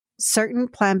certain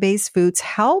plant-based foods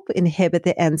help inhibit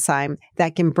the enzyme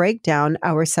that can break down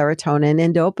our serotonin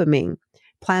and dopamine.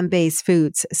 Plant-based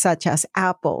foods such as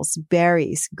apples,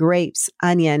 berries, grapes,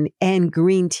 onion, and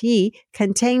green tea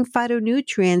contain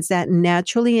phytonutrients that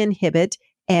naturally inhibit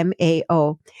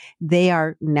MAO. They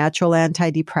are natural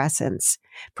antidepressants.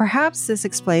 Perhaps this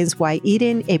explains why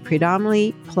eating a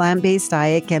predominantly plant-based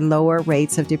diet can lower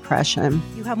rates of depression.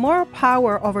 You have more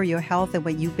power over your health than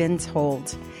what you've been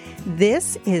told.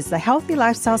 This is the Healthy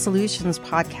Lifestyle Solutions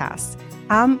podcast.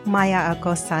 I'm Maya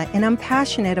Acosta, and I'm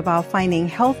passionate about finding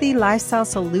healthy lifestyle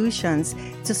solutions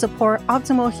to support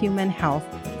optimal human health.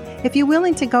 If you're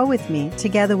willing to go with me,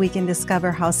 together we can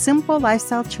discover how simple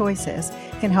lifestyle choices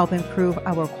can help improve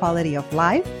our quality of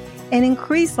life and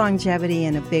increase longevity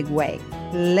in a big way.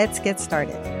 Let's get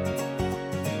started.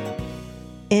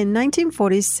 In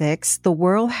 1946, the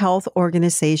World Health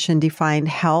Organization defined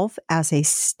health as a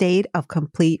state of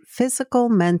complete physical,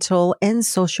 mental, and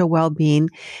social well-being,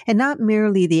 and not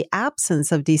merely the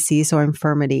absence of disease or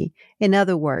infirmity. In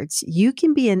other words, you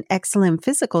can be in excellent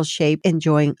physical shape,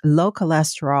 enjoying low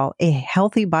cholesterol, a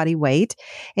healthy body weight,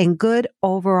 and good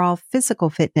overall physical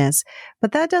fitness,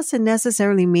 but that doesn't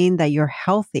necessarily mean that you're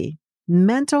healthy.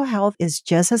 Mental health is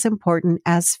just as important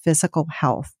as physical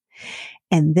health.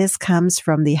 And this comes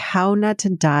from the How Not to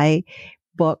Die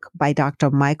book by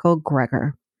Dr. Michael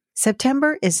Greger.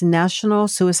 September is National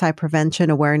Suicide Prevention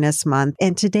Awareness Month,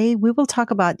 and today we will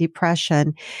talk about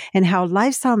depression and how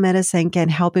lifestyle medicine can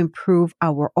help improve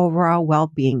our overall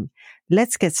well-being.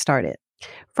 Let's get started.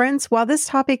 Friends, while this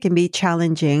topic can be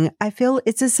challenging, I feel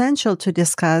it's essential to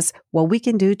discuss what we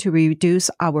can do to reduce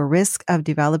our risk of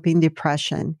developing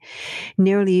depression.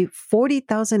 Nearly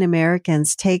 40,000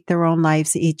 Americans take their own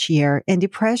lives each year, and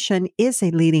depression is a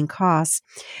leading cause.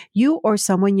 You or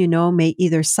someone you know may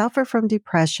either suffer from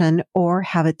depression or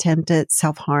have attempted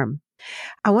self-harm.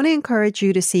 I want to encourage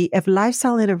you to see if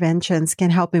lifestyle interventions can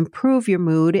help improve your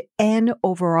mood and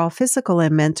overall physical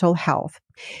and mental health.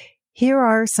 Here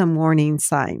are some warning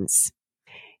signs.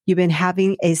 You've been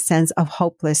having a sense of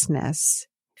hopelessness,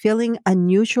 feeling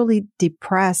unusually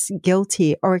depressed,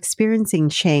 guilty, or experiencing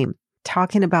shame,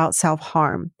 talking about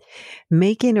self-harm,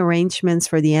 making arrangements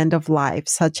for the end of life,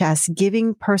 such as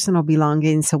giving personal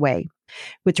belongings away,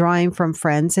 withdrawing from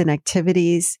friends and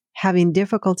activities, having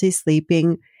difficulty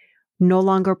sleeping, no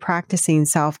longer practicing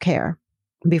self-care.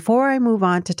 Before I move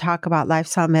on to talk about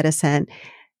lifestyle medicine,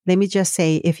 let me just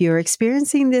say, if you're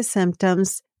experiencing these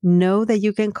symptoms, know that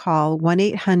you can call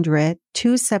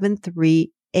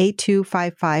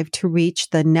 1-800-273-8255 to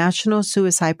reach the National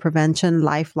Suicide Prevention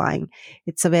Lifeline.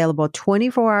 It's available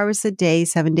 24 hours a day,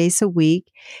 7 days a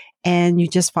week, and you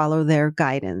just follow their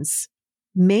guidance.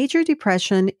 Major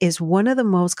depression is one of the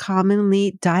most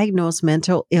commonly diagnosed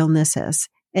mental illnesses.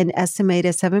 An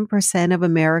estimated 7% of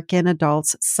American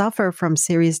adults suffer from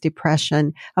serious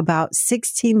depression, about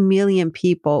 16 million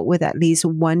people with at least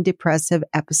one depressive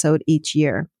episode each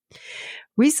year.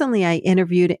 Recently, I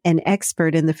interviewed an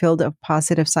expert in the field of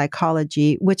positive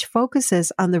psychology, which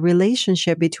focuses on the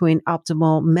relationship between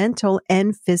optimal mental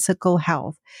and physical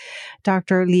health.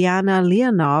 Dr. Liana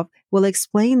Leonov will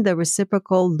explain the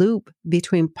reciprocal loop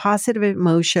between positive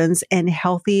emotions and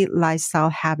healthy lifestyle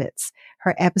habits.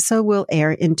 Her episode will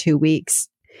air in 2 weeks.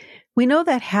 We know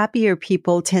that happier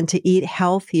people tend to eat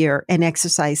healthier and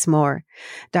exercise more.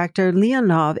 Dr.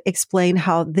 Leonov explained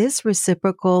how this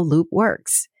reciprocal loop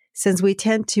works. Since we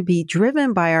tend to be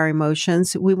driven by our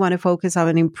emotions, we want to focus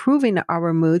on improving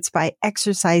our moods by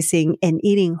exercising and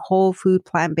eating whole food,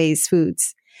 plant-based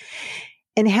foods.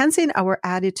 Enhancing our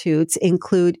attitudes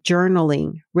include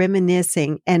journaling,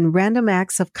 reminiscing, and random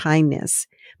acts of kindness.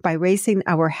 By raising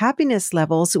our happiness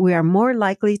levels, we are more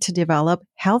likely to develop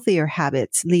healthier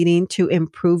habits, leading to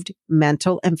improved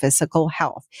mental and physical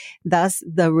health. Thus,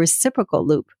 the reciprocal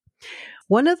loop.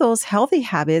 One of those healthy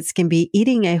habits can be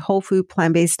eating a whole food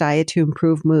plant-based diet to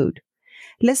improve mood.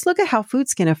 Let's look at how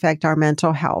foods can affect our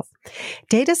mental health.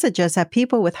 Data suggests that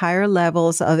people with higher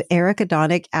levels of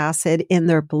arachidonic acid in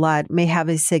their blood may have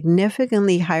a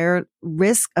significantly higher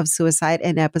risk of suicide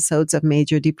and episodes of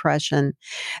major depression.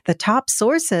 The top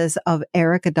sources of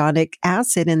arachidonic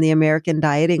acid in the American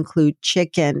diet include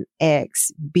chicken,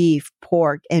 eggs, beef,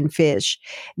 pork, and fish.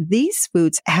 These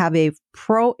foods have a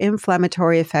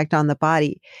pro-inflammatory effect on the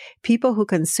body. People who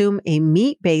consume a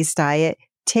meat-based diet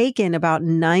take in about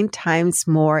 9 times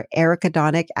more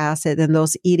arachidonic acid than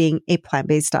those eating a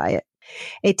plant-based diet.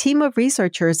 A team of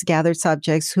researchers gathered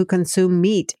subjects who consume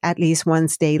meat at least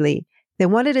once daily. They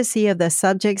wanted to see if the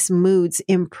subjects' moods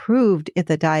improved if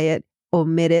the diet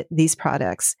omitted these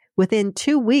products. Within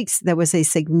 2 weeks, there was a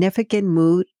significant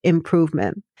mood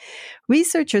improvement.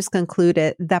 Researchers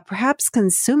concluded that perhaps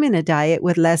consuming a diet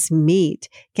with less meat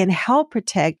can help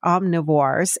protect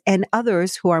omnivores and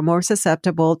others who are more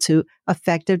susceptible to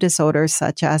affective disorders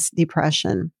such as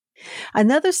depression.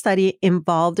 Another study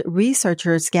involved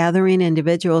researchers gathering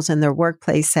individuals in their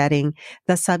workplace setting.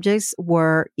 The subjects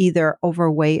were either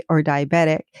overweight or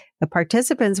diabetic. The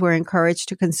participants were encouraged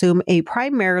to consume a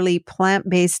primarily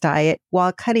plant-based diet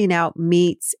while cutting out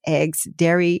meats, eggs,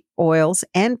 dairy, oils,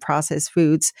 and processed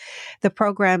foods. The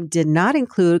program did not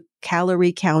include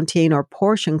calorie counting or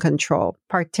portion control.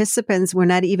 Participants were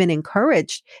not even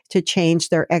encouraged to change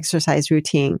their exercise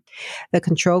routine. The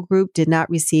control group did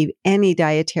not receive any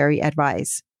dietary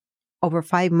advice. Over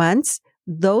 5 months,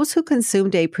 those who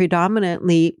consumed a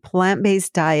predominantly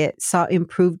plant-based diet saw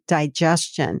improved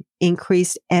digestion,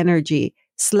 increased energy,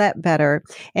 slept better,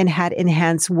 and had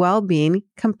enhanced well-being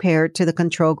compared to the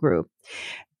control group.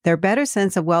 Their better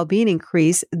sense of well-being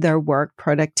increased their work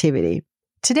productivity.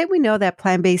 Today, we know that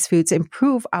plant-based foods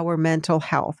improve our mental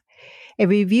health. A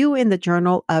review in the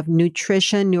Journal of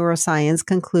Nutrition Neuroscience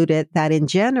concluded that in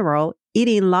general,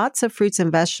 eating lots of fruits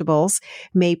and vegetables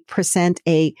may present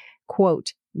a,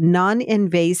 quote,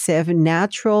 non-invasive,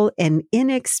 natural, and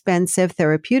inexpensive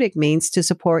therapeutic means to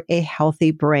support a healthy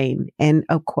brain, end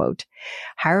of quote.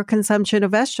 Higher consumption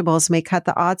of vegetables may cut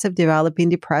the odds of developing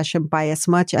depression by as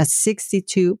much as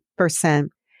 62%.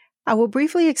 I will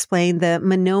briefly explain the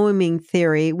monoamine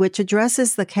theory, which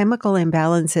addresses the chemical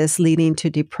imbalances leading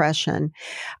to depression.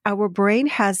 Our brain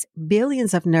has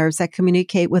billions of nerves that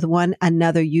communicate with one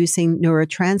another using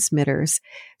neurotransmitters.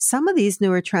 Some of these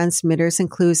neurotransmitters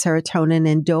include serotonin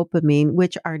and dopamine,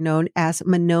 which are known as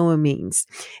monoamines.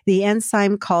 The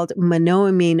enzyme called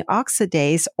monoamine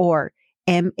oxidase, or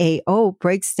MAO,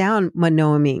 breaks down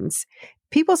monoamines.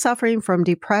 People suffering from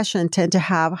depression tend to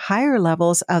have higher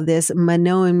levels of this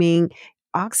monoamine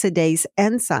oxidase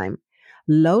enzyme.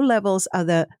 Low levels of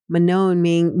the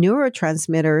monoamine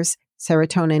neurotransmitters,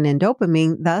 serotonin and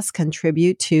dopamine, thus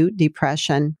contribute to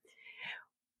depression.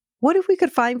 What if we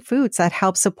could find foods that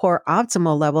help support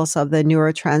optimal levels of the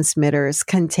neurotransmitters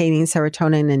containing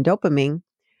serotonin and dopamine?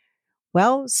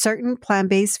 Well, certain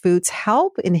plant-based foods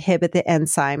help inhibit the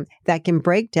enzyme that can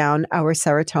break down our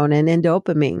serotonin and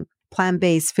dopamine.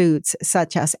 Plant-based foods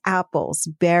such as apples,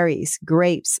 berries,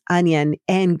 grapes, onion,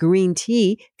 and green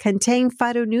tea contain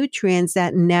phytonutrients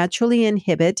that naturally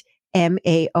inhibit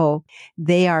MAO.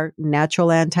 They are natural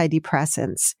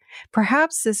antidepressants.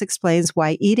 Perhaps this explains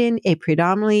why eating a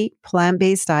predominantly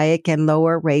plant-based diet can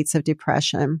lower rates of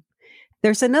depression.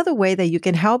 There's another way that you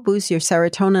can help boost your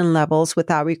serotonin levels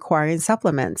without requiring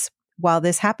supplements. While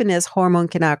this happiness hormone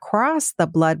cannot cross the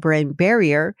blood-brain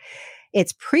barrier,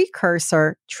 its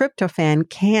precursor, tryptophan,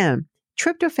 can.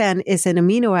 Tryptophan is an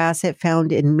amino acid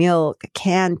found in milk,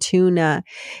 canned tuna,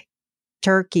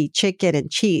 turkey, chicken,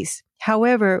 and cheese.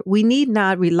 However, we need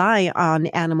not rely on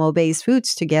animal-based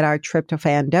foods to get our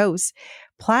tryptophan dose.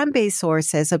 Plant-based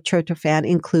sources of tryptophan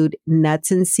include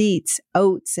nuts and seeds,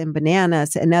 oats and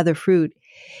bananas, and other fruit.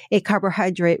 A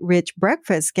carbohydrate-rich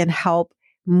breakfast can help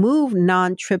move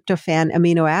non-tryptophan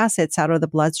amino acids out of the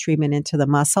bloodstream and into the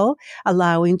muscle,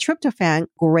 allowing tryptophan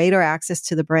greater access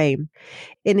to the brain.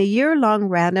 In a year-long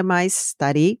randomized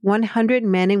study, 100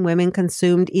 men and women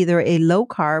consumed either a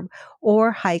low-carb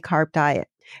or high-carb diet.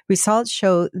 Results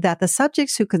show that the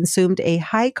subjects who consumed a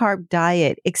high-carb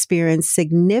diet experienced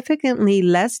significantly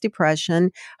less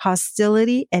depression,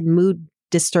 hostility, and mood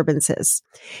disturbances.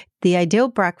 The ideal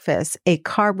breakfast, a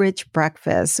carb-rich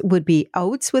breakfast, would be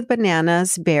oats with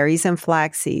bananas, berries, and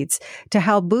flax seeds to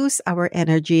help boost our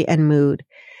energy and mood.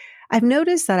 I've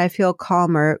noticed that I feel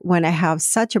calmer when I have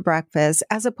such a breakfast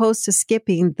as opposed to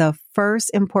skipping the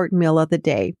first important meal of the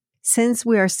day. Since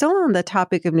we are still on the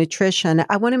topic of nutrition,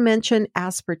 I want to mention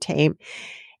aspartame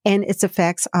and its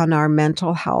effects on our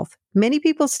mental health. Many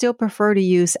people still prefer to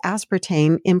use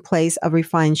aspartame in place of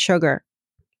refined sugar.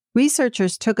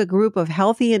 Researchers took a group of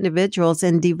healthy individuals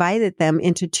and divided them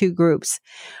into two groups.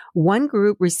 One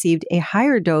group received a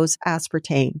higher dose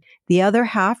aspartame. The other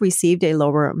half received a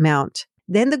lower amount.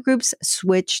 Then the groups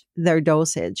switched their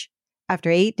dosage. After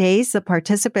 8 days, the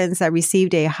participants that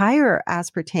received a higher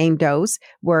aspartame dose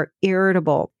were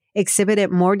irritable,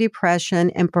 exhibited more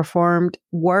depression, and performed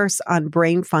worse on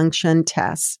brain function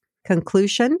tests.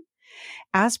 Conclusion: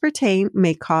 aspartame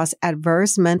may cause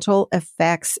adverse mental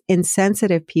effects in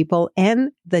sensitive people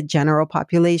and the general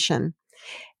population.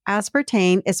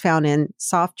 Aspartame is found in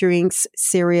soft drinks,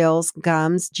 cereals,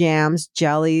 gums, jams,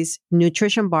 jellies,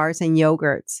 nutrition bars, and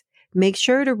yogurts. Make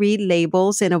sure to read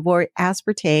labels and avoid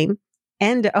aspartame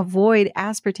and avoid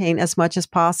aspartame as much as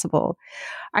possible.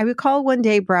 I recall one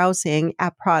day browsing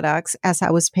at products as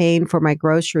I was paying for my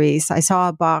groceries. I saw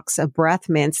a box of breath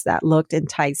mints that looked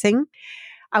enticing.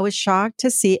 I was shocked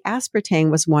to see aspartame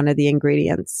was one of the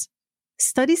ingredients.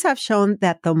 Studies have shown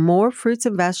that the more fruits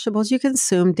and vegetables you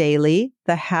consume daily,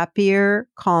 the happier,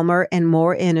 calmer, and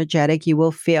more energetic you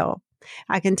will feel.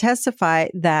 I can testify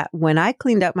that when I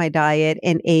cleaned up my diet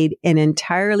and ate an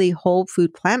entirely whole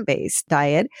food plant-based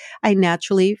diet, I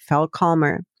naturally felt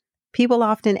calmer. People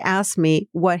often ask me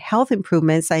what health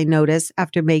improvements I noticed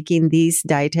after making these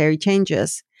dietary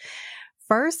changes.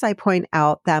 First, I point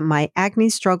out that my acne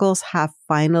struggles have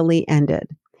finally ended.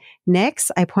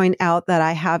 Next, I point out that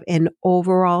I have an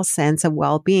overall sense of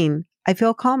well-being. I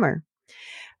feel calmer.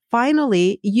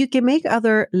 Finally, you can make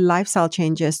other lifestyle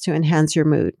changes to enhance your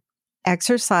mood.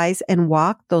 Exercise and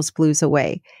walk those blues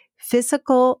away.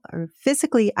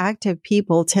 Physically active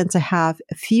people tend to have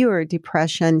fewer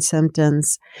depression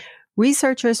symptoms.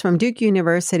 Researchers from Duke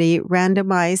University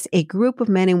randomized a group of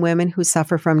men and women who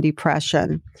suffer from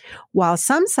depression. While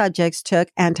some subjects took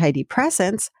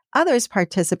antidepressants, others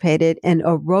participated in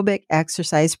aerobic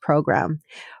exercise program.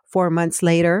 4 months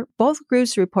later, both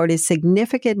groups reported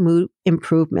significant mood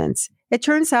improvements. It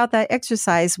turns out that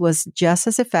exercise was just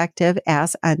as effective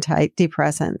as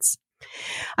antidepressants.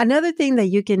 Another thing that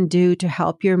you can do to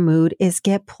help your mood is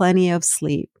get plenty of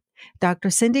sleep. Dr.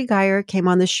 Cindy Geyer came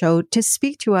on the show to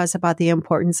speak to us about the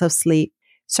importance of sleep.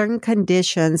 Certain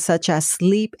conditions such as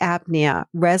sleep apnea,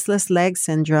 restless leg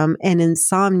syndrome, and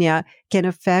insomnia can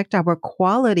affect our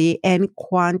quality and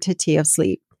quantity of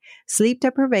sleep. Sleep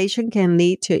deprivation can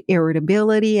lead to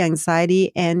irritability,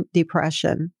 anxiety, and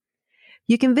depression.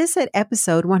 You can visit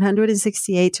episode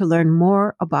 168 to learn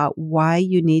more about why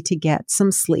you need to get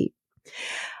some sleep.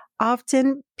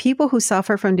 Often, people who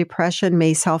suffer from depression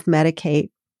may self-medicate.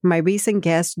 My recent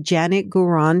guest, Janet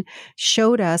Guron,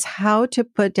 showed us how to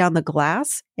put down the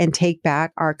glass and take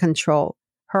back our control.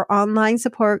 Her online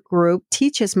support group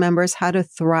teaches members how to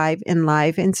thrive in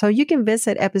life. And so you can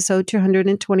visit episode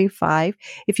 225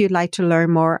 if you'd like to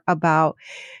learn more about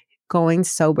going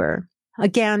sober.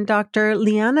 Again, Dr.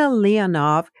 Liana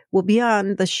Leonov will be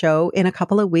on the show in a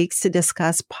couple of weeks to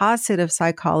discuss positive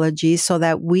psychology so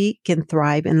that we can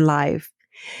thrive in life.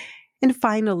 And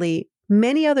finally,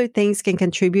 many other things can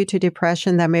contribute to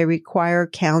depression that may require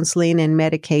counseling and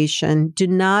medication. Do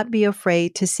not be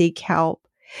afraid to seek help.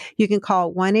 You can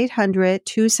call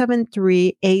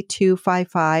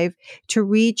 1-800-273-8255 to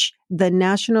reach the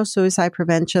National Suicide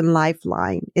Prevention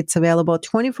Lifeline. It's available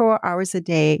 24 hours a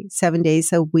day, 7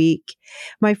 days a week.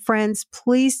 My friends,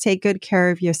 please take good care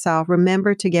of yourself.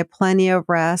 Remember to get plenty of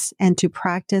rest and to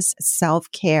practice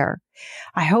self-care.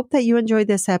 I hope that you enjoyed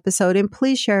this episode, and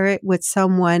please share it with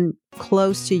someone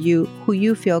close to you who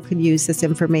you feel could use this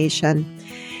information.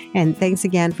 And thanks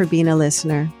again for being a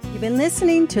listener. You've been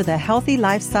listening to the Healthy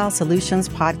Lifestyle Solutions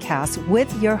podcast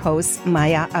with your host,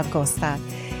 Maya Acosta.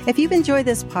 If you've enjoyed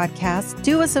this podcast,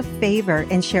 do us a favor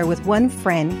and share with one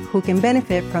friend who can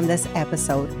benefit from this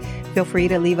episode. Feel free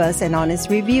to leave us an honest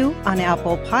review on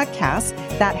Apple Podcasts.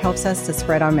 That helps us to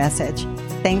spread our message.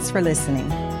 Thanks for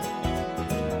listening.